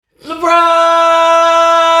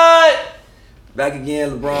Back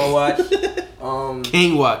again, LeBron watch.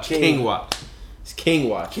 King watch. It's King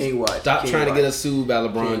watch. Stop trying to get us sued by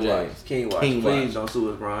LeBron James. King watch. Please don't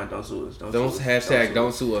sue us, Bron. Don't sue us. Don't hashtag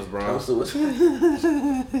don't sue us, Bron. Don't sue us.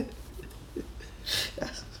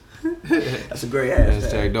 That's a great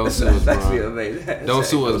hashtag. Don't sue us, That's Bron. amazing. Don't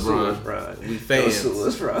sue us, Bron. We fans. Don't sue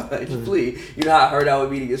us, Bron. Please. You know how hurt I would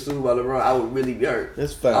be to get sued by LeBron? I would really be hurt.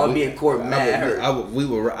 That's fine. I would be in court mad hurt. I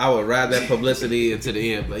would ride that publicity into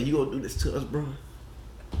the end. Like, you gonna do this to us, bro?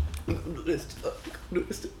 You gonna do this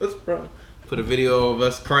to us, bro? Put a video of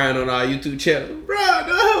us crying on our YouTube channel. Bro,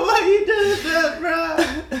 no, why you doing that, bro?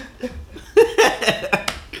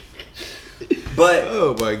 But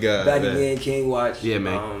oh my god, back man. again, King watch. Yeah,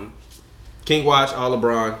 man. King watch all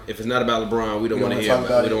LeBron. If it's not about LeBron, we don't want to hear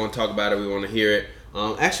it. We don't want to talk about it. We want to hear it.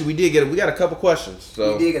 Actually, we got a couple questions.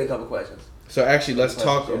 So we did get a couple questions. So actually, let's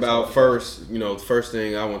talk about first. The first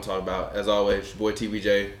thing I want to talk about, as always, your boy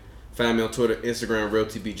TBJ. Find me on Twitter, Instagram, real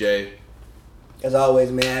TBJ. As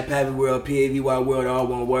always, man, Pavy World, PAVY World, all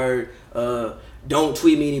one word. Don't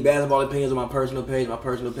tweet me any basketball opinions on my personal page. My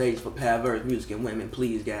personal page is for Pav Music and Women,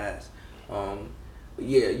 please, guys.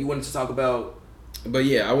 Yeah, you wanted to talk about. But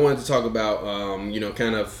yeah, I wanted to talk about,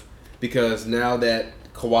 kind of, because now that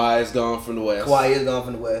Kawhi is gone from the West. Kawhi is gone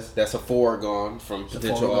from the West. That's a forward gone from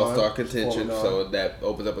potential All-Star contention, so that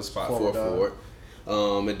opens up a spot for a forward.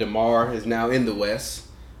 And DeMar is now in the West,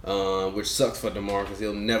 which sucks for DeMar because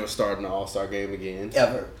he'll never start in the All-Star game again.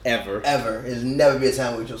 Ever. There's never be a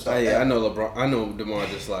time where he'll start. Yeah, I know LeBron. I know DeMar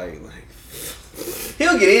just like.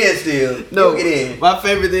 He'll get in still. No, he'll get in. My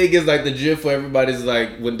favorite thing is like the gif where everybody's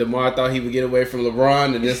like when DeMar thought he would get away from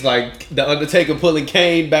LeBron, and it's like the Undertaker pulling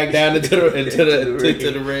Kane back down into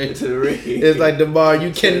the ring. It's like, DeMar,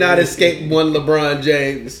 you cannot escape one LeBron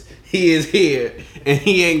James. He is here, and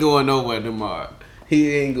he ain't going nowhere, DeMar.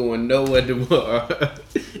 He ain't going nowhere, DeMar.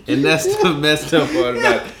 And that's the messed up part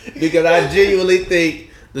about it, because I genuinely think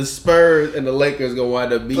the Spurs and the Lakers gonna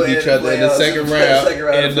wind up beating each other in the second round,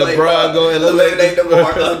 and LeBron gonna eliminate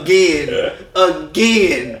DeMar again.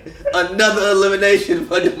 Another elimination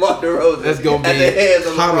for DeMar DeRozan. That's gonna be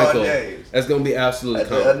comical. That's gonna be absolutely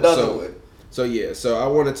comical. Another one. So I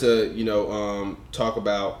wanted to talk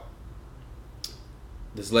about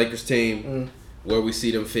this Lakers team. Where we see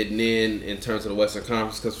them fitting in terms of the Western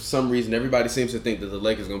Conference, because for some reason everybody seems to think that the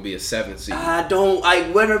Lakers going to be a 7th seed.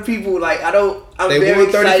 When are people like? They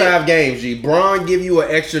won 35 games. G. Bron give you an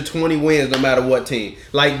extra 20 wins no matter what team.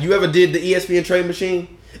 Like, you ever did the ESPN trade machine?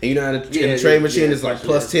 And you know how the trade machine is like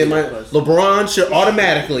plus 10. LeBron should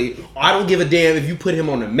automatically, I don't give a damn if you put him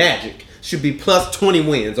on the Magic, should be plus 20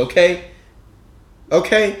 wins, okay?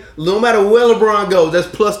 Okay? No matter where LeBron goes, that's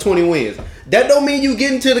plus 20 wins. That don't mean you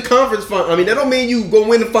get into the conference final. I mean, that don't mean you go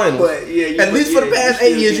win the finals. But at least for the past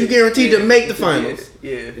 8 years, you guaranteed to make the finals.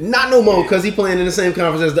 Yeah. Not no more because he playing in the same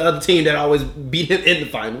conference as the other team that always beat him in the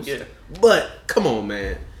finals. Yeah. But come on,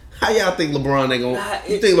 man. How y'all think LeBron ain't gonna?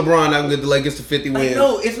 You think LeBron not gonna get the Lakers to 50 wins?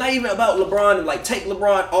 No, it's not even about LeBron and like take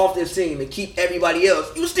LeBron off this team and keep everybody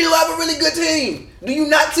else. You still have a really good team. Do you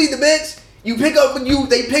not see the bench?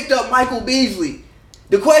 They picked up Michael Beasley.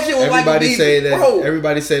 The question was everybody say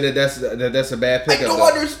that that's a bad pickup. I don't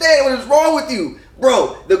understand what is wrong with you,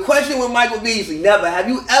 bro. The question with Michael Beasley, have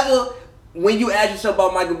you ever, when you ask yourself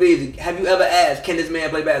about Michael Beasley, have you ever asked, can this man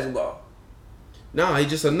play basketball? No, he's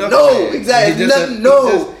just a knucklehead. No, exactly.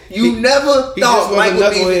 You never thought Michael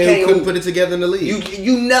Beasley can't couldn't put it together in the league.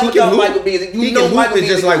 You never thought Michael Beasley. Michael Beasley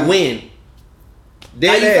just like win.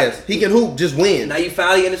 Dead ass. He can hoop, just win. Now you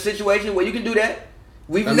finally in a situation where you can do that.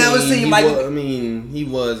 We've never seen Michael. He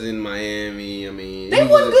was in Miami. They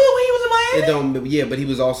wasn't good when he was in Miami. But he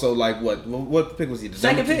was also like what pick was he?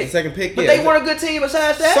 Second pick. Second pick. But they weren't a good team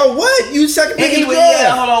besides that. So what? You second pick in the draft.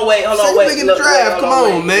 Yeah, hold on, wait. Second pick in the draft. Come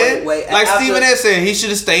on, man. Like Stephen A. said, he should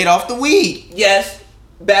have stayed off the weed. Yes,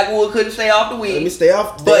 Backwood couldn't stay off the weed. Let me stay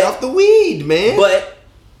off the weed, man. But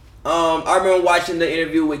I remember watching the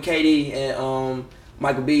interview with KD and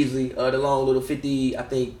Michael Beasley, the long little 50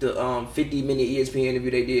 50-minute ESPN interview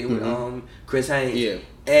they did with Chris Haynes. Yeah.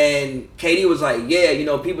 And KD was like,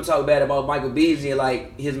 people talk bad about Michael Beasley and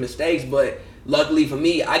like his mistakes, but luckily for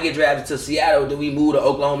me, I get drafted to Seattle, then we move to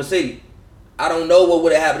Oklahoma City. I don't know what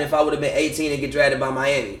would have happened if I would have been 18 and get drafted by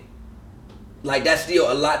Miami. Like, that's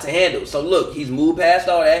still a lot to handle. So look, he's moved past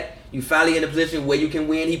all that. You finally in a position where you can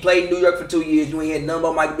win. He played in New York for 2 years. You ain't had nothing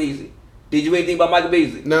about Michael Beasley. Did you anything about Michael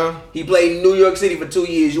Beasley? No. He played in New York City for 2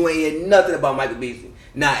 years. You ain't had nothing about Michael Beasley.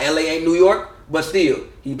 Now, LA ain't New York, but still.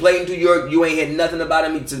 He played in New York. You ain't had nothing about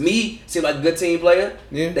him. To me, seemed like a good team player.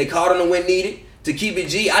 Yeah. They called him when needed. To keep it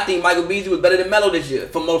G, I think Michael Beasley was better than Melo this year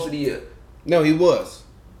for most of the year. No, he was.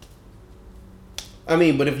 I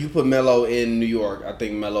mean, but if you put Melo in New York, I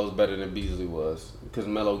think Melo's better than Beasley was because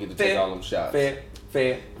Melo get to take all them shots.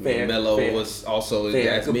 Fair. Melo was also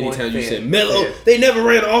as many point. times you said Melo. They never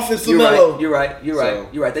ran offense for Melo. You're right.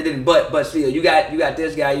 They didn't. But still, you got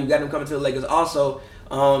this guy. You got him coming to the Lakers. Also,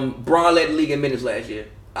 Bron led the league in minutes last year.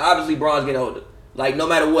 Obviously, Bron's getting older. Like no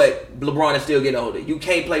matter what, LeBron is still getting older. You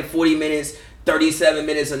can't play 40 minutes, 37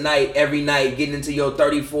 minutes a night every night, getting into your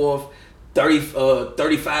 34th.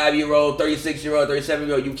 35-year-old, 36-year-old,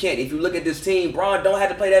 37-year-old. You can't. If you look at this team, Bron don't have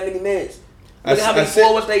to play that many minutes. Look at how many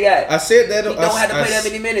forwards they got. I said that he don't have to play that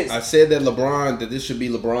many minutes. I said that this should be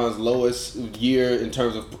LeBron's lowest year in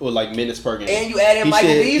terms of like minutes per game. And you add in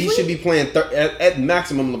Michael Beasley. He should be playing at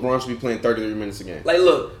maximum. LeBron should be playing 33 minutes a game. Like,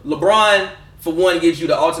 look, LeBron for one gives you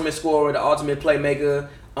the ultimate scorer, the ultimate playmaker.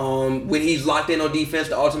 When he's locked in on defense,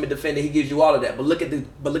 the ultimate defender, he gives you all of that. But look at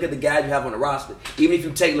the guys you have on the roster. Even if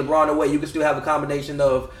you take LeBron away, you can still have a combination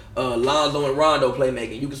of Lonzo and Rondo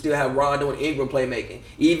playmaking. You can still have Rondo and Ingram playmaking.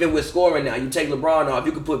 Even with scoring now, you take LeBron off,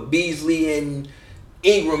 you can put Beasley and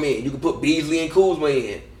Ingram in. You can put Beasley and Kuzma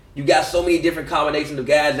in. You got so many different combinations of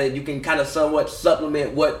guys that you can kind of somewhat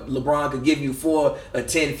supplement what LeBron could give you for a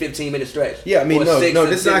 10, 15-minute stretch. Yeah, I mean, this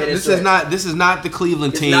is not the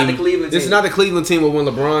Cleveland team. It's not the Cleveland team. This is not the Cleveland team where when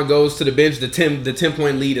LeBron goes to the bench, the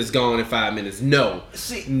 10-point lead is gone in 5 minutes. No.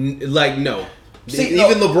 No.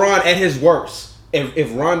 Even LeBron at his worst,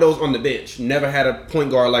 if Rondo's on the bench, never had a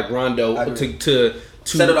point guard like Rondo to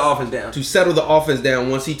settle the offense down. To settle the offense down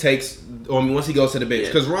once he goes to the bench.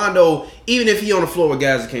 Because Rondo, even if he on the floor with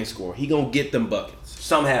guys that can't score, he gonna get them buckets.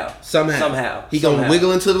 Somehow. He gonna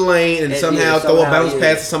wiggle into the lane and somehow throw a bounce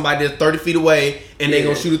pass to somebody that's 30 feet away and they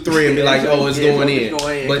gonna shoot a three and be like, oh, it's going in.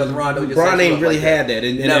 But LeBron ain't really had that.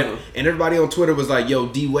 And everybody on Twitter was like, yo,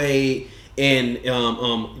 D-Wade and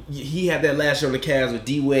he had that last year on the Cavs with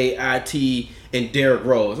D-Wade, IT, and Derrick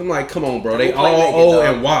Rose. I'm like, come on, bro. They all old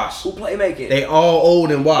and washed. Who playmaking? They all old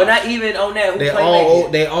and washed. But not even on that.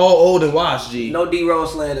 They all old and washed, G. No D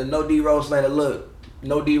Rose slander. Look.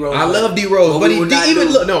 No D Rose. I love D Rose, but I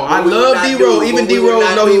love D Rose. Even D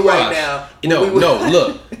Rose know he washed.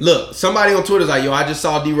 Look. Somebody on Twitter's like, yo, I just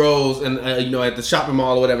saw D Rose and at the shopping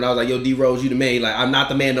mall or whatever, and I was like, yo, D Rose, you the man. Like, I'm not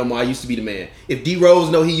the man no more. I used to be the man. If D Rose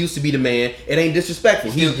know he used to be the man, it ain't disrespectful.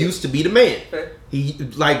 He used to be the man.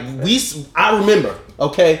 I remember.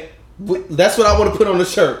 Okay, that's what I want to put on the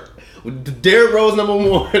shirt. Derrick Rose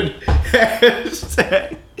 #1.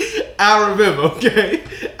 Hashtag. I remember, okay?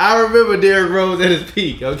 I remember Derrick Rose at his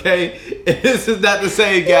peak, okay? And this is not the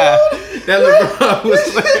same guy that LeBron was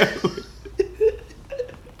playing with.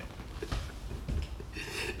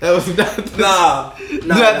 That was not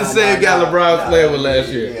the same guy LeBron was playing with last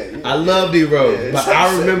year. I love D Rose, but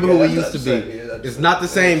I remember who he used to be. It's not the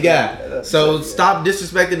same guy. So stop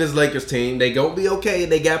disrespecting this Lakers team. They gonna be okay.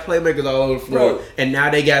 They got playmakers all over the floor, and now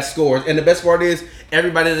they got scores. And the best part is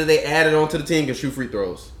everybody that they added onto the team can shoot free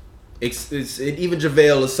throws. Even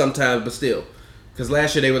JaVale is sometimes, but still, because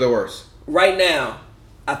last year they were the worst. Right now,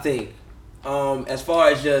 I think, as far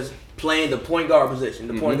as just playing the point guard position,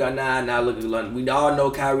 the point guard now look at London. We all know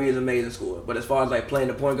Kyrie is an amazing scorer, but as far as like playing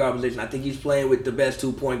the point guard position, I think he's playing with the best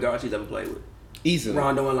 2 point guards he's ever played with. Easily,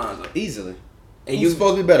 Rondo and Lonzo. Easily. And who's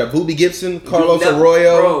supposed to be better? Boobie Gibson, Carlos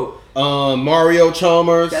Arroyo, Mario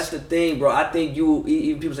Chalmers. That's the thing, bro. I think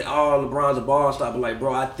even people say, oh, LeBron's a ball stopper. Like,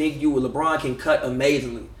 bro, I think LeBron can cut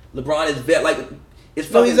amazingly. LeBron is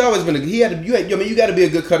it's no, he's always been you got to be a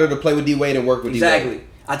good cutter to play with D Wade and work with D Wade. Exactly.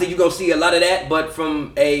 I think you're gonna see a lot of that, but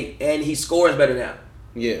and he scores better now.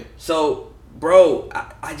 Yeah. So, bro,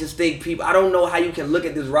 I just think I don't know how you can look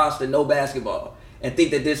at this roster, no basketball, and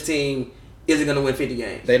think that this team isn't gonna win 50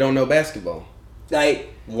 games. They don't know basketball.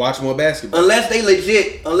 Like, watch more basketball. Unless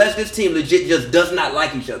this team legit just does not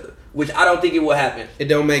like each other, which I don't think it will happen. It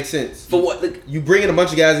don't make sense. For what? You bring in a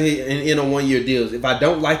bunch of guys in on 1-year deals. If I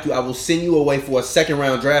don't like you, I will send you away for a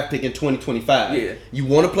second-round draft pick in 2025. Yeah. You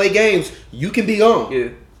want to play games, you can be gone. Yeah.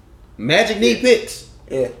 Magic need picks.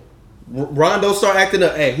 Yeah. Rondo start acting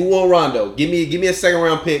up. Hey, who want Rondo? Give me a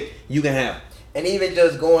second-round pick. You can have it. And even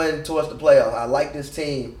just going towards the playoffs, I like this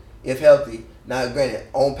team if healthy. Now, granted,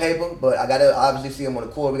 on paper, but I got to obviously see them on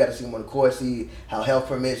the court. We got to see them on the court, see how health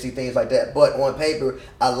permits, see things like that. But on paper,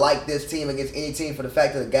 I like this team against any team for the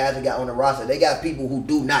fact that the guys that got on the roster, they got people who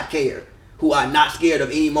do not care, who are not scared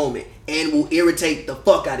of any moment, and will irritate the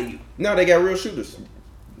fuck out of you. No, they got real shooters.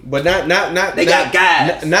 But not got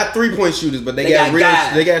guys. Not 3-point shooters, but they got real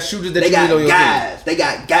guys. They got shooters that you need on your team. They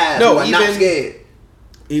got guys who are not scared.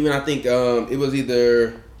 Even I think it was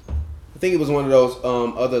either... I think it was one of those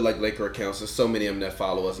other like Laker accounts. There's so many of them that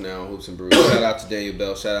follow us now on Hoops and Brews. Shout out to Daniel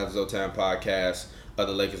Bell. Shout out to Zotan Podcast,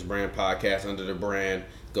 other Lakers brand podcast under the brand.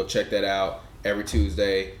 Go check that out. every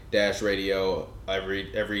Tuesday, Dash Radio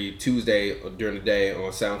every Tuesday during the day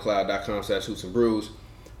on SoundCloud.com/Hoops and Brews.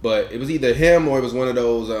 But it was either him or it was one of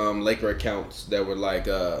those Laker accounts that were like,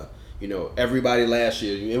 everybody last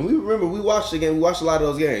year. And we remember we watched the game. We watched a lot of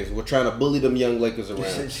those games. We're trying to bully them young Lakers around.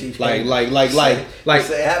 Even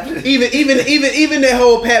that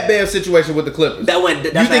whole Pat Bev situation with the Clippers. You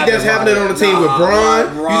think that's happening on the team with Bron?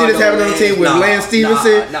 You think that's happening on the team with Lance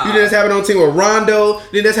Stevenson? You think that's happening on the team with Rondo? You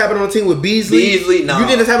think that's happening on the team with Beasley? No. You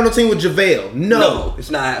think that's happening on the team with JaVale? No, it's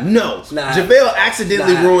not happening. No, it's not JaVale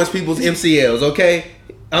accidentally ruins people's MCLs. Okay,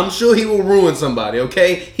 I'm sure he will ruin somebody.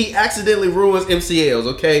 Okay, he accidentally ruins MCLs.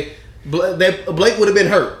 Okay. Blake would have been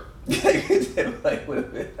hurt. Blake would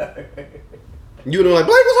have been hurt. You would have been like,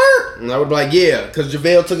 Blake was hurt, and I would be like, yeah, because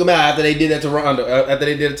JaVale took him out after they did that to Rondo, after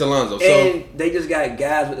they did it to Lonzo. And they just got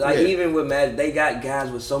guys with even with Magic, they got guys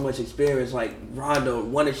with so much experience. Like Rondo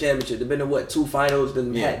won a championship. They've been to 2 finals.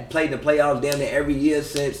 Then had played in the playoffs damn near every year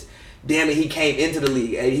since. Damn it, he came into the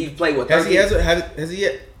league and he played with. Has he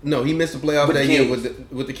yet? No, he missed the playoff that year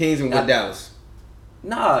with the Kings and with Dallas.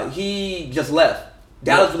 Nah, he just left.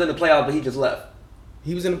 Dallas was in the playoffs, but he just left.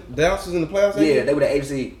 Dallas was in the playoffs? Yeah, they were the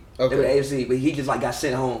AFC. Okay. They were the AFC, but he just got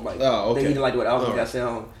sent home. Like, okay. He didn't like the way the offense got sent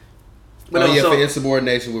home. But for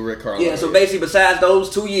insubordination with Rick Carlisle. Yeah, so basically, besides those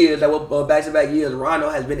 2 years that were back-to-back years, Rondo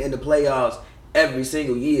has been in the playoffs every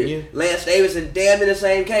single year. Yeah. Lance Stevenson, damn in the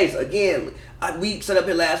same case. Again, we set up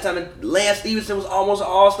here last time, and Lance Stevenson was almost an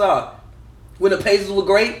all-star. When the Pacers were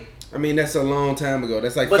great. I mean, that's a long time ago.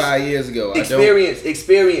 That's like 5 years ago. Experience,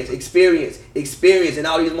 and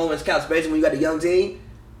all these moments count, especially when you got a young team.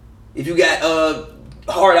 If you got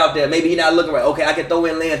Hart out there, maybe he's not looking right. Okay, I can throw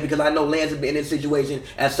in Lance because I know Lance has been in this situation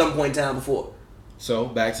at some point in time before. So,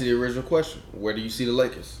 back to the original question. Where do you see the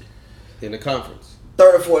Lakers in the conference?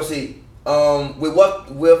 3rd or 4th seed. With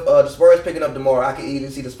the Spurs picking up DeMar, I can easily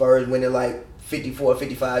see the Spurs winning like 54,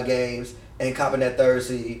 55 games and copping that 3rd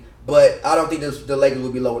seed. But I don't think the Lakers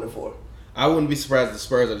would be lower than 4. I wouldn't be surprised if the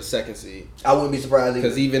Spurs are the 2nd seed. I wouldn't be surprised either.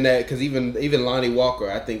 Because even Lonnie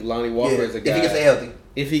Walker, I think Lonnie Walker is a guy. If he can stay healthy.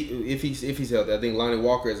 If he's healthy, I think Lonnie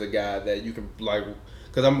Walker is a guy that you can like.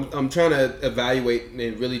 Because I'm trying to evaluate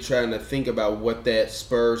and really trying to think about what that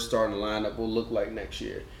Spurs starting lineup will look like next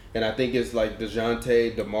year. And I think it's like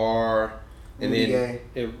DeJounte, DeMar. And Rudy then,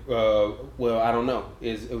 I don't know.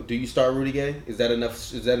 Do you start Rudy Gay? Is that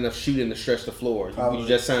enough shooting to stretch the floor? Would you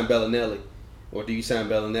just sign Bellinelli, or do you sign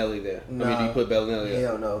Bellinelli there? Nah, I mean, do you put Bellinelli there?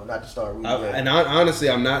 Hell no, not to start Rudy Gay. And honestly,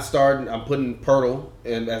 I'm not starting. I'm putting Pirtle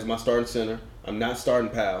as my starting center. I'm not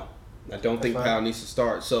starting Powell. I don't think Powell needs to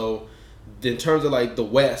start. So, in terms of like the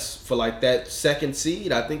West for like that 2nd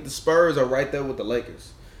seed, I think the Spurs are right there with the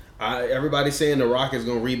Lakers. Everybody's saying the Rockets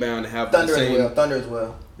gonna rebound and have Thunder the same. Thunder as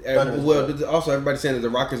well. Also everybody's saying that the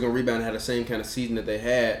Rockets gonna rebound and have the same kind of season that they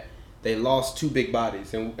had. They lost 2 big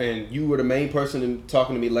bodies, and you were the main person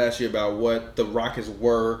talking to me last year about what the Rockets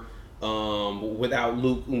were without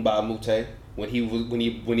Luke Mbamute when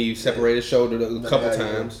he separated his shoulder a couple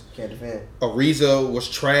times. Can't defend. Ariza was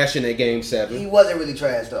trash in that game 7. He wasn't really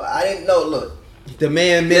trash though. I didn't know. Look. The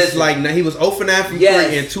man missed he was 0 for 9 from 3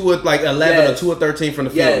 and 2 of 11 or 2 of 13 from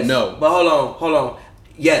the field. No, but hold on.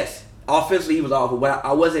 Yes, offensively he was awful, but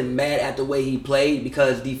I wasn't mad at the way he played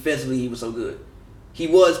because defensively he was so good. He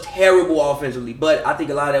was terrible offensively, but I think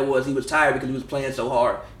a lot of that was he was tired because he was playing so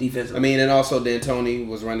hard defensively. I mean, and also D'Antoni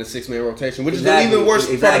was running 6-man rotation, which is the even worse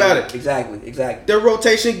part about it. Exactly. Their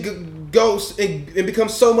rotation goes and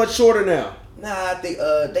becomes so much shorter now. Nah, I think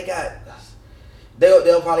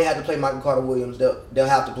they'll probably have to play Michael Carter Williams. They'll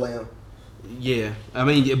have to play him. Yeah, I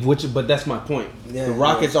mean, but that's my point. Yeah, the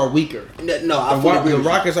Rockets are weaker. The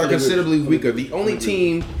Rockets are considerably weaker. The only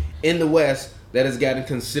team in the West that has gotten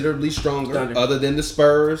considerably stronger, other than the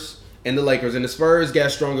Spurs and the Lakers. And the Spurs got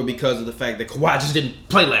stronger because of the fact that Kawhi just didn't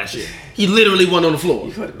play last year. He literally wasn't on the floor.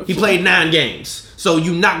 He played 9 games. So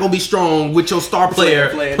you're not going to be strong with your star player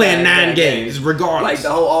playing 9 games, regardless. Like,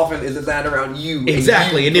 the whole offense is designed around you.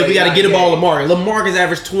 Exactly. And then we got to get the ball to Lamar. Lamarcus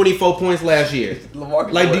averaged 24 points last year.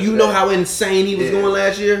 Do you know how insane he was going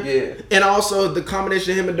last year? Yeah. And also, the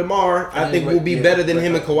combination of him and DeMar, I think will be better than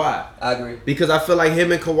him and Kawhi. I agree. Because I feel like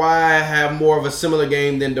him and Kawhi have more of a similar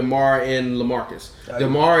game than DeMar and Lamarcus.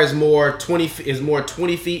 DeMar is more 20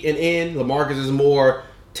 feet and in. Lamarcus is more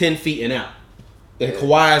 10 feet and out. And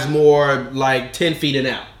Kawhi is more like 10 feet and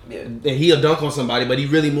out. Yeah. And he'll dunk on somebody, but he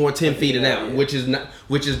really more 10 feet and out, which is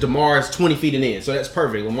DeMar's 20 feet and in. So that's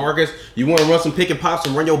perfect. Lamarcus, you want to run some pick and pops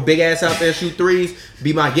and run your big ass out there and shoot threes?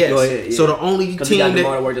 Be my guest. Ahead, So the only team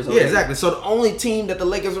exactly. So the only team that the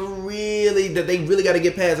Lakers they really got to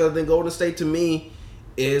get past, other than Golden State, to me,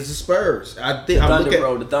 is the Spurs. I think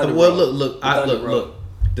the Thunder. Look.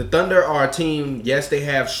 The Thunder are a team. Yes, they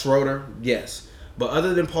have Schroeder. Yes, but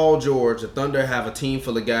other than Paul George, the Thunder have a team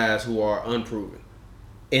full of guys who are unproven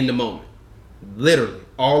in the moment. Literally,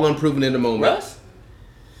 all unproven in the moment. Russ?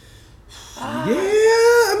 Yeah,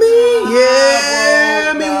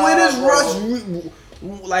 I mean, when is Russ?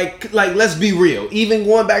 Like, let's be real. Even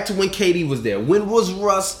going back to when KD was there, when was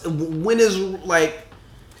Russ? When is like?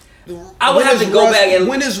 I would have to go back and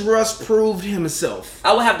when has Russ proved himself?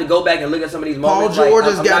 I would have to go back and look at some of these moments. Paul George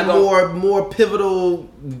has got more pivotal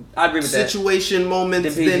I agree with situation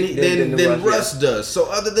moments than Russ does.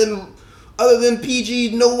 So other than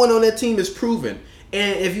PG, no one on that team is proven.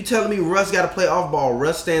 And if you're telling me Russ got to play off ball,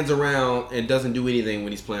 Russ stands around and doesn't do anything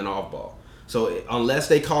when he's playing off ball. So unless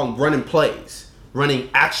they call him running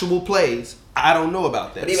actual plays, I don't know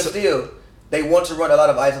about that. But even still, they want to run a lot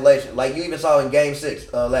of isolation. Like you even saw in Game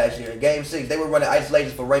 6 last year. In Game 6, they were running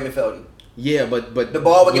isolations for Raymond Felton. Yeah, but the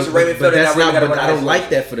ball would get to Raymond Felton. I don't like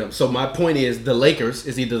that for them. So my point is, the Lakers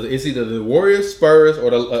is either the Warriors, Spurs, or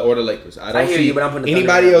the Lakers. I don't see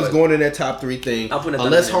anybody else going in that top 3 thing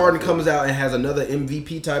unless Harden comes out and has another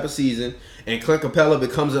MVP type of season and Clint Capella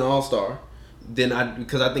becomes an All-Star. Then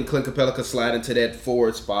because I think Clint Capella could slide into that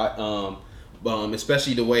forward spot.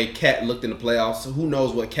 Especially the way Cat looked in the playoffs. Who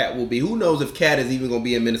knows what Cat will be? Who knows if Cat is even going to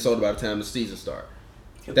be in Minnesota by the time the season starts?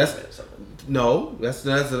 That's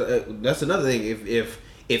another thing.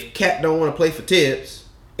 If Cat don't want to play for Tibbs,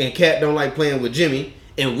 and Cat don't like playing with Jimmy,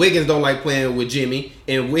 and Wiggins don't like playing with Jimmy,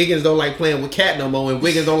 and Wiggins don't like playing with Cat no more, and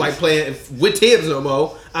Wiggins don't like playing with Tibbs no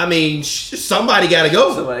more, I mean, somebody got to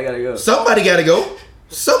go. Somebody got to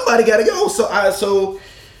go. So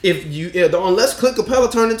unless Clint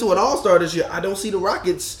Capella turned into an All-Star this year, I don't see the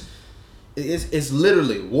Rockets. It's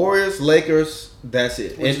literally Warriors, Lakers. That's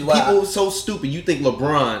it. And people are so stupid. You think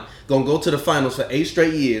LeBron gonna go to the finals for 8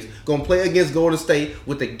 straight years, gonna play against Golden State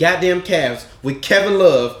with the goddamn Cavs with Kevin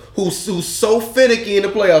Love, who's so finicky in the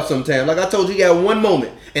playoffs sometimes. Like I told you, he had one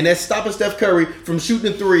moment, and that's stopping Steph Curry from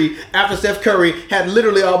shooting 3 after Steph Curry had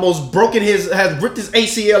literally almost ripped his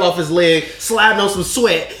ACL off his leg, sliding on some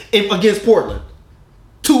sweat against Portland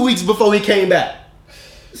 2 weeks before he came back.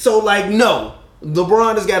 So no.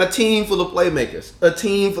 LeBron has got a team full of playmakers, a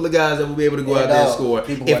team full of guys that will be able to go out there and score.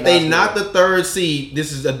 If they not the 3rd seed,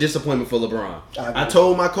 this is a disappointment for LeBron. I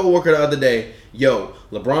told my coworker the other day,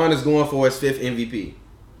 LeBron is going for his 5th MVP.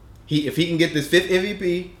 If he can get this 5th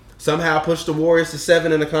MVP, somehow push the Warriors to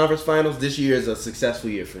 7 in the conference finals, this year is a successful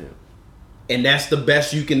year for him. And that's the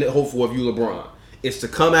best you can hope for if you LeBron. Is to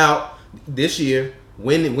come out this year,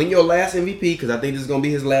 win your last MVP, because I think this is going to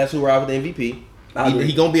be his last hurrah with the MVP.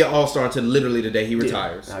 He gonna be an All-Star until literally the day he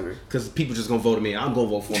retires. I agree. Because people just gonna vote him in. I'm gonna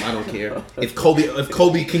vote for him. I don't care if Kobe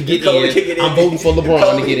can get in. I'm voting for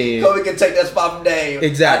LeBron to get in. Kobe can take that spot from Dame.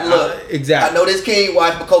 Exactly. I know this King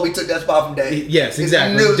wife, but Kobe took that spot from Dame. Yes,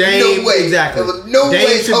 exactly. Dame, exactly.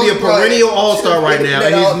 Dame should be a perennial All-Star right now,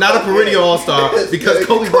 and he's not a perennial All-Star because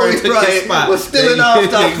Kobe Bryant took his spot. Was still an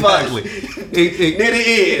All-Star spot. Near the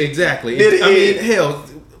end. Exactly. I mean, hell.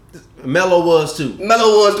 Melo was too.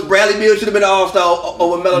 Bradley Beal should have been an All-Star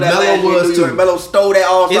over Melo that last year in New York. Melo stole that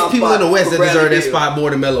All-Star spot. It's people in the West that deserve that spot more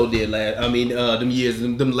than Melo did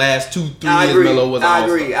them last 2-3 years Melo was an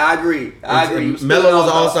All-Star. I agree. Melo was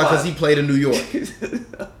an All-Star because he played in New York.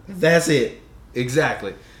 That's it.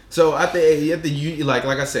 Exactly. So I think you like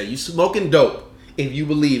I said, you smoking dope if you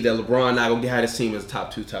believe that LeBron not gonna have his team as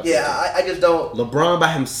top 2, top 3. Yeah, I just don't. LeBron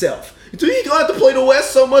by himself. So he gonna have to play the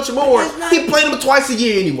West so much more. He played them twice a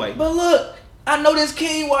year anyway. But look, I know this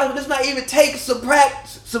King watch, but let's not even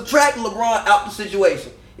subtract LeBron out the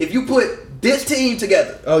situation. If you put this team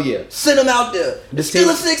together, send them out there. It's still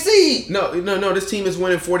a 6 seed. No. This team is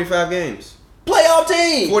winning 45 games. Playoff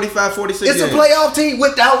team. 45, 46 games. It's a playoff team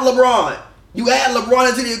without LeBron. You add LeBron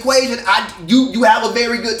into the equation, you have a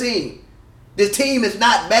very good team. This team is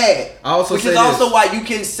not bad. Which is also why you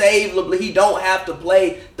can save LeBron. He don't have to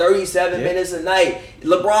play 37 minutes a night.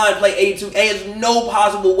 LeBron play 82. There's no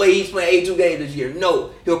possible way he's playing 82 games this year.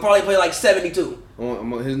 No. He'll probably play like 72.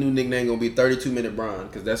 His new nickname going to be 32-minute Bron,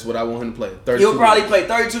 because that's what I want him to play. He'll probably play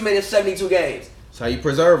 32 minutes, 72 games. That's how you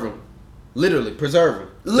preserve him. Literally, preserve him.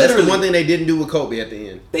 That's the one thing they didn't do with Kobe at the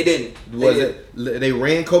end. They didn't. They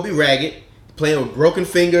ran Kobe ragged, playing with broken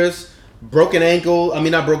fingers, broken ankle.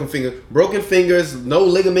 Not broken finger. Broken fingers. No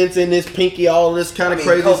ligaments in this pinky. All this kind of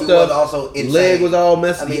crazy Kobe stuff. Was also insane. Leg was all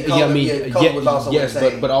messed. Kobe was also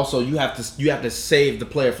insane. But also you have to save the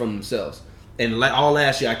player from themselves. And all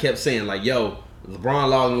last year I kept saying LeBron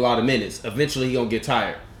logging a lot of minutes. Eventually he gonna get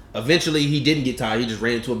tired. Eventually, he didn't get tired. He just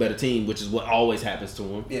ran into a better team, which is what always happens to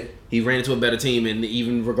him. Yeah. He ran into a better team, and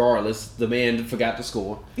even regardless, the man forgot to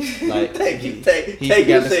score. Like, thank you for saying it. Thank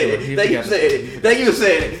you for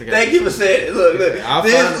saying it. Look.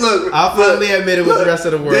 I'll finally admit it with the rest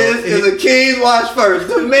of the world. This is a Kings watch first.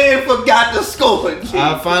 The man forgot to score.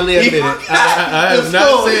 I'll finally admit it. I have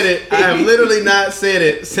not said it. I have literally not said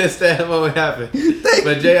it since that moment happened.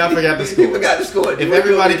 But J.R. forgot to score. He forgot to score. If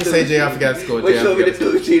everybody can say J.R. forgot to score, what you want me to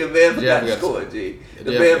do, G? The man forgot to score, G.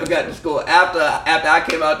 The man forgot to score. After I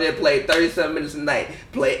came out there, played 37 minutes a night,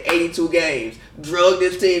 played 82 games, drugged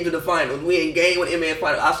this team to the finals. We in game 1 NBA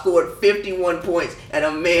finals. I scored 51 points, and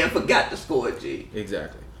a man forgot to score, G.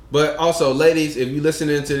 Exactly. But also, ladies, if you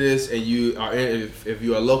listening to this and you are if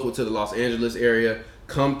you are local to the Los Angeles area,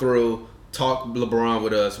 come through, talk LeBron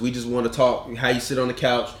with us. We just want to talk how you sit on the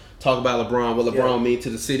couch. Talk about LeBron, what LeBron mean to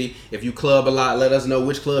the city. If you club a lot, let us know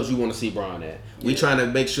which clubs you want to see LeBron at. We trying to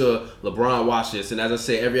make sure LeBron watch this. And as I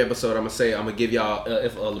say, every episode I'm gonna give y'all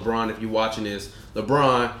LeBron, if you watching this,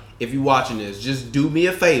 LeBron, if you watching this, just do me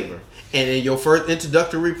a favor. And in your first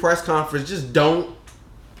introductory press conference, just don't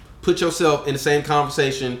put yourself in the same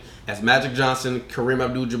conversation as Magic Johnson, Kareem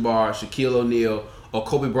Abdul-Jabbar, Shaquille O'Neal, or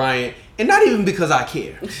Kobe Bryant. And not even because I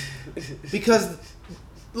care. Because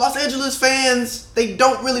Los Angeles fans, they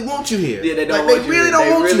don't really want you here. Yeah, they don't want you really here.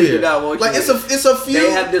 don't want you here. Do not want you like here. it's a few. They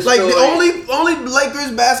have like the destroyed. only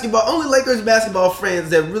Lakers basketball fans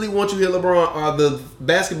that really want you here, LeBron, are the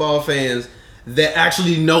basketball fans that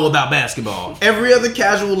actually know about basketball. Every other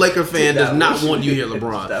casual Laker fan does not want you here,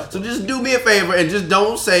 LeBron. So just do me a favor and just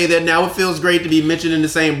don't say that now it feels great to be mentioned in the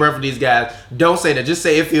same breath with these guys. Don't say that. Just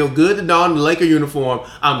say it feels good to don the Laker uniform.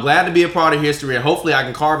 I'm glad to be a part of history, and hopefully I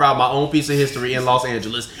can carve out my own piece of history in Los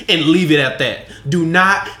Angeles and leave it at that. Do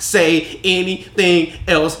not say anything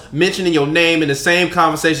else mentioning your name in the same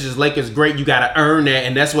conversation as Lakers great. You got to earn that,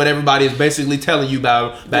 and that's what everybody is basically telling you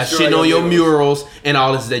about shitting on your murals and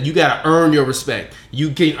all this. That you got to earn your respect.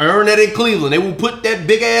 You can earn that in Cleveland. They will put that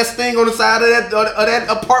big ass thing on the side of that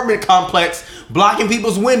apartment complex, blocking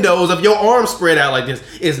people's windows of your arms spread out like this.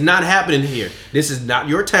 It's not happening here. This is not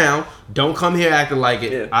your town. Don't come here acting like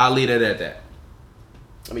it. Yeah. I'll leave it at that.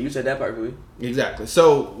 I mean, you said that perfectly. Exactly.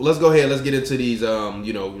 So let's go ahead. Let's get into these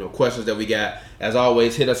questions that we got. As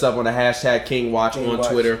always, hit us up on the hashtag KingWatch on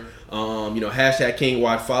Twitter. Hashtag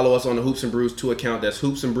KingWatch. Follow us on the Hoops and Brews 2 account. That's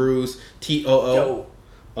Hoops and Brews TOO.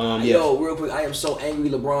 Yo, real quick, I am so angry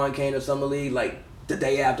LeBron came to Summer League like the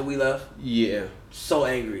day after we left. Yeah. So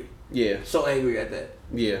angry. Yeah. So angry at that.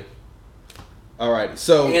 Yeah. All right.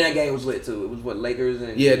 So and that game was lit too. It was what, Lakers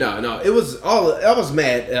and no. It was all. I was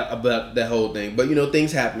mad about that whole thing, but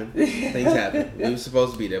things happen. Things happen. We were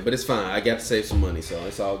supposed to be there, but it's fine. I got to save some money, so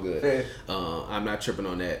it's all good. Yeah. I'm not tripping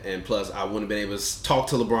on that, and plus I wouldn't have been able to talk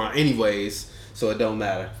to LeBron anyways. So it don't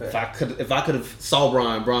matter. Fair. If I could have saw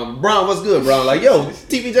Brian, what's good, Brian? Like, yo,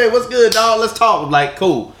 TPJ, what's good, dog? Let's talk. I'm like,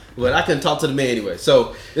 cool. But I couldn't talk to the man anyway.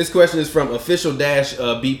 So this question is from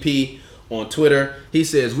official-BP on Twitter. He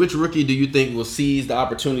says, which rookie do you think will seize the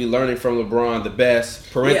opportunity learning from LeBron the best?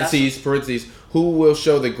 Parentheses, who will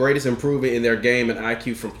show the greatest improvement in their game and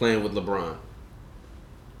IQ from playing with LeBron?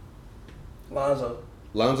 Lonzo.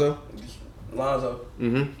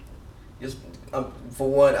 Mm-hmm. Just for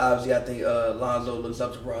one, obviously, I think Lonzo looks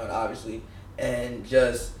up to LeBron, obviously, and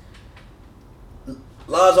just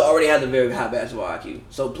Lonzo already has a very high basketball IQ.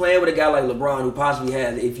 So playing with a guy like LeBron, who possibly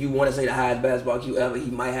has, if you want to say the highest basketball IQ ever,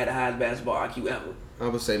 he might have the highest basketball IQ ever. I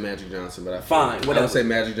would say Magic Johnson, but whatever. I would say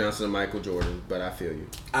Magic Johnson and Michael Jordan, but I feel you.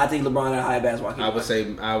 I think LeBron had a higher basketball IQ. I would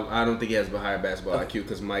say I don't think he has a higher basketball IQ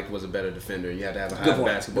because Mike was a better defender. You have to have a higher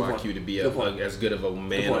basketball IQ to be as good of a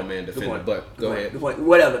man-on-man defender. But go ahead. Good point.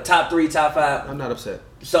 Whatever. Top 3, top 5. I'm not upset.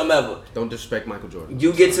 Something ever. Don't disrespect Michael Jordan.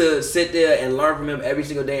 You get to sit there and learn from him every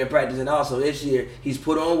single day in practice, and also this year he's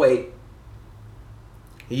put on weight.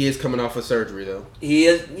 He is coming off of surgery though. He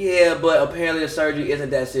is, yeah, but apparently the surgery isn't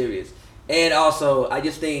that serious. And also, I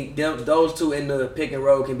just think those two in the pick and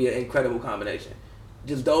roll can be an incredible combination.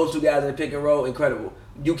 Just those two guys in the pick and roll, incredible.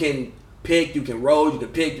 You can pick, you can roll, you can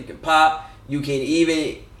pick, you can pop. You can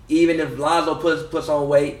even if Lonzo puts on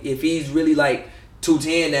weight, if he's really like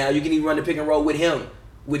 210 now, you can even run the pick and roll with him,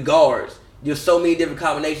 with guards. There's so many different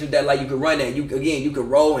combinations that like you can run that. You can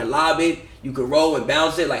roll and lob it, you can roll and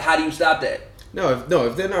bounce it. Like, how do you stop that?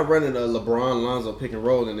 If they're not running a LeBron Lonzo pick and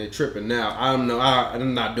roll, then they're tripping. Now I'm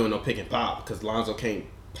not doing no pick and pop because Lonzo can't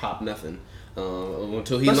pop nothing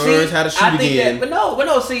until he learns how to shoot again.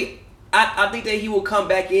 I think that he will come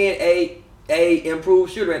back in a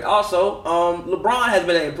improved shooter, and also LeBron has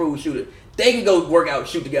been an improved shooter. They can go work out,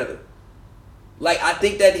 shoot together. Like, I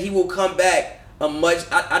think that he will come back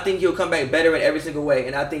I think he'll come back better in every single way,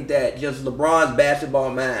 and I think that just LeBron's basketball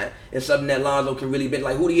mind is something that Lonzo can really be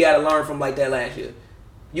like. Who do you got to learn from like that last year?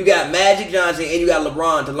 You got Magic Johnson and you got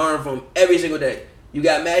LeBron to learn from every single day. You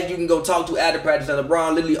got Magic you can go talk to after practice, and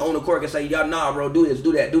LeBron literally on the court and say, "Y'all, nah, bro, do this,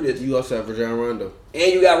 do that, do this." You also have Rajon Rondo.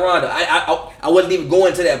 And you got Rondo. I wasn't even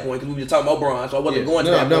going to that point because we were just talking about Bron, so I wasn't going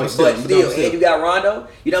to that point. But still, and you got Rondo.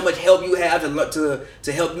 You know how much help you have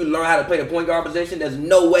to help you learn how to play the point guard position? There's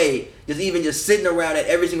no way, just sitting around it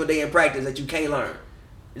every single day in practice that you can't learn.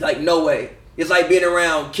 Like, no way. It's like being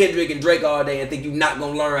around Kendrick and Drake all day and think you're not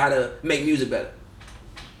going to learn how to make music better.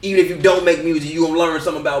 Even if you don't make music, you're going to learn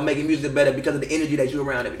something about making music better because of the energy that you're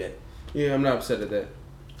around every day. Yeah, I'm not upset at that.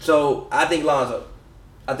 So, I think Lonzo.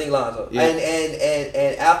 Yeah.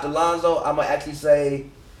 And after Lonzo, I'm going to actually say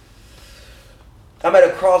I'm at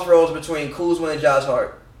a crossroads between Kuzma and Josh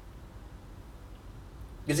Hart.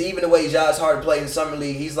 Because even the way Josh Hart played in Summer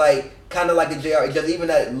League, he's like kind of like the JR. Just even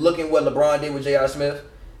at looking what LeBron did with J.R. Smith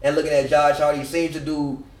and looking at Josh Hart, he seems to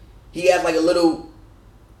do. He has like a little.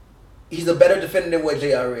 He's a better defender than what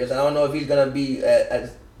JR is. I don't know if he's gonna be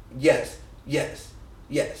as yes.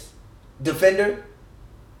 Defender.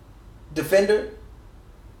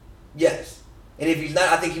 Yes. And if he's not,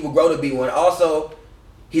 I think he will grow to be one. Also,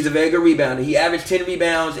 he's a very good rebounder. He averaged 10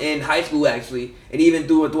 rebounds in high school actually, and even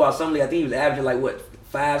throughout Summer League, I think he was averaging like what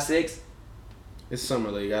 5, 6. It's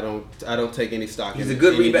Summer League. I don't take any stock in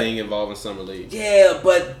anything involving Summer League. Yeah,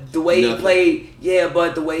 but the way he played,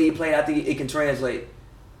 I think it can translate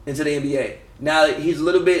into the NBA. Now he's a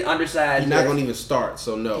little bit undersized. He's not going to even start,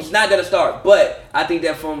 so no. He's not going to start, but I think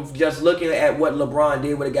that from just looking at what LeBron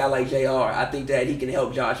did with a guy like JR, I think that he can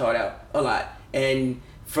help Josh Hart out a lot. And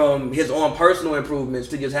from his own personal improvements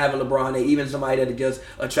to just having LeBron and even somebody that just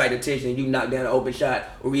attract attention, you knock down an open shot,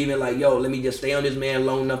 or even like, yo, let me just stay on this man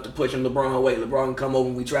long enough to push him LeBron away. LeBron can come over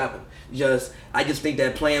and we trap him. I just think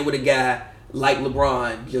that playing with a guy like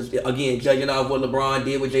LeBron, just again, judging off what LeBron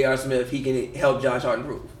did with J.R. Smith, he can help Josh Hart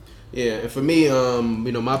improve. Yeah, and for me,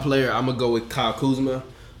 my player, I'm gonna go with Kyle Kuzma.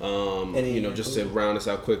 Just to round this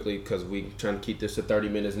out quickly because we trying to keep this to 30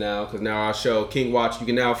 minutes now. Because now our show King Watch, you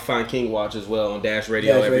can now find King Watch as well on Dash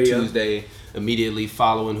Radio every Tuesday, immediately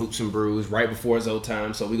following Hoops and Brews right before Zoe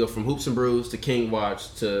Time. So we go from Hoops and Brews to King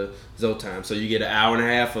Watch to Zoe Time. So you get an hour and a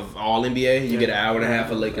half of all NBA, you get an hour and a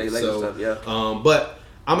half of Lakers. Stuff, but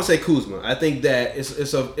I'm gonna say Kuzma. I think that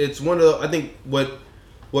it's one of the, I think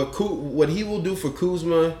what he will do for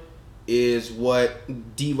Kuzma is what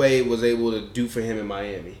D Wade was able to do for him in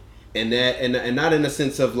Miami, and not in the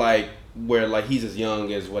sense of like where like he's as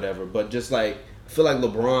young as whatever, but just like I feel like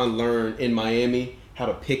LeBron learned in Miami how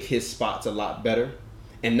to pick his spots a lot better,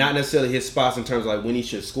 and not necessarily his spots in terms of like when he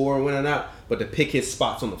should score and when or not, but to pick his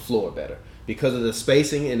spots on the floor better because of the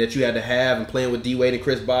spacing and that you had to have and playing with D Wade and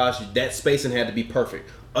Chris Bosh, that spacing had to be perfect.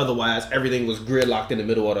 Otherwise, everything was gridlocked in the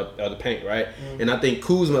middle of the paint, right? Mm-hmm. And I think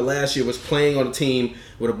Kuzma last year was playing on a team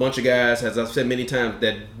with a bunch of guys, as I've said many times,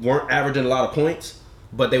 that weren't averaging a lot of points,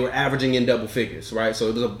 but they were averaging in double figures, right?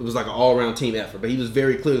 So it was like an all-around team effort. But he was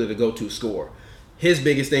very clearly the go-to scorer. His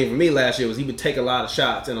biggest thing for me last year was he would take a lot of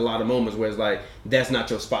shots in a lot of moments where it's like, that's not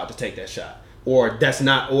your spot to take that shot. Or that's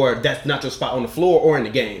not your spot on the floor or in the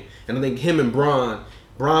game. And I think him and Bron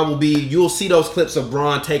will be, you'll see those clips of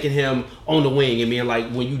Bron taking him on the wing and being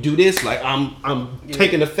like, when you do this, like I'm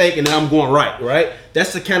taking the fake and then I'm going right?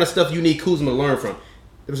 That's the kind of stuff you need Kuzma to learn from.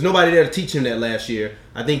 There was nobody there to teach him that last year.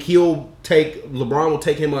 I think LeBron will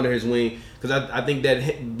take him under his wing because I think that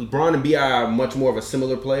LeBron and B.I. are much more of a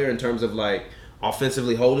similar player in terms of like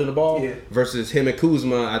offensively holding the ball versus him and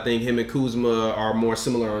Kuzma. I think him and Kuzma are more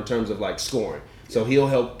similar in terms of like scoring. So he'll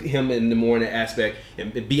help him in that aspect.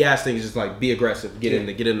 And B.I.'s thing is just like be aggressive, get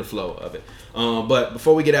in the flow of it. But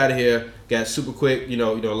before we get out of here, guys, super quick,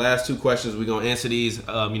 last 2 questions. We're gonna answer these,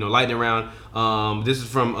 lightning round. This is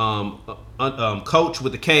from Coach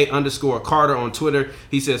with the K _Carter on Twitter.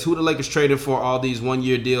 He says, "Who the Lakers traded for all these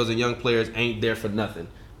 1-year deals and young players ain't there for nothing?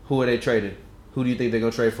 Who are they trading? Who do you think they're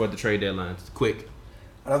gonna trade for at the trade deadline? Quick."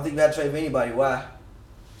 I don't think you got to trade for anybody. Why?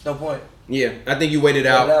 There's no point. Yeah, I think you waited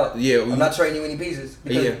out. Yeah, I'm not trading you any pieces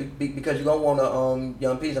because you're gonna want a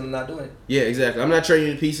young piece, and I'm not doing it. Yeah, exactly. I'm not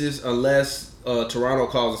trading you pieces unless Toronto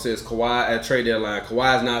calls and says Kawhi at trade deadline.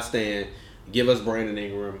 Kawhi's not staying. Give us Brandon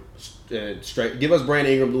Ingram Give us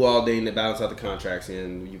Brandon Ingram, Lou Alding to balance out the contracts,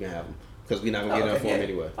 and you can have them because we're not gonna get enough for him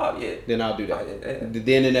anyway. Oh yeah. Then I'll do that.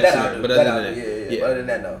 Then in that scenario. But other than that, Other than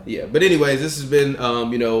that, no. Yeah. But anyways, this has been the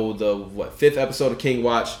 5th episode of King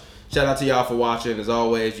Watch. Shout out to y'all for watching. As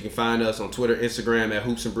always, you can find us on Twitter, Instagram at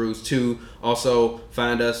Hoops and Brews 2. Also,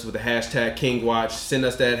 find us with the hashtag KingWatch. Send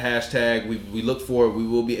us that hashtag. We look for it. We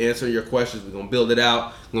will be answering your questions. We're going to build it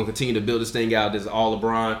out. We're going to continue to build this thing out. This is all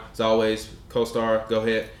LeBron. As always, co-star, go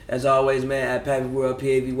ahead. As always, man, at Pappy World,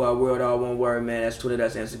 PAVY World, all one word, man. That's Twitter,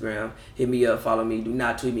 that's Instagram. Hit me up, follow me. Do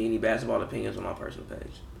not tweet me any basketball opinions on my personal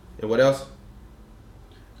page. And what else?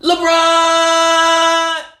 LeBron!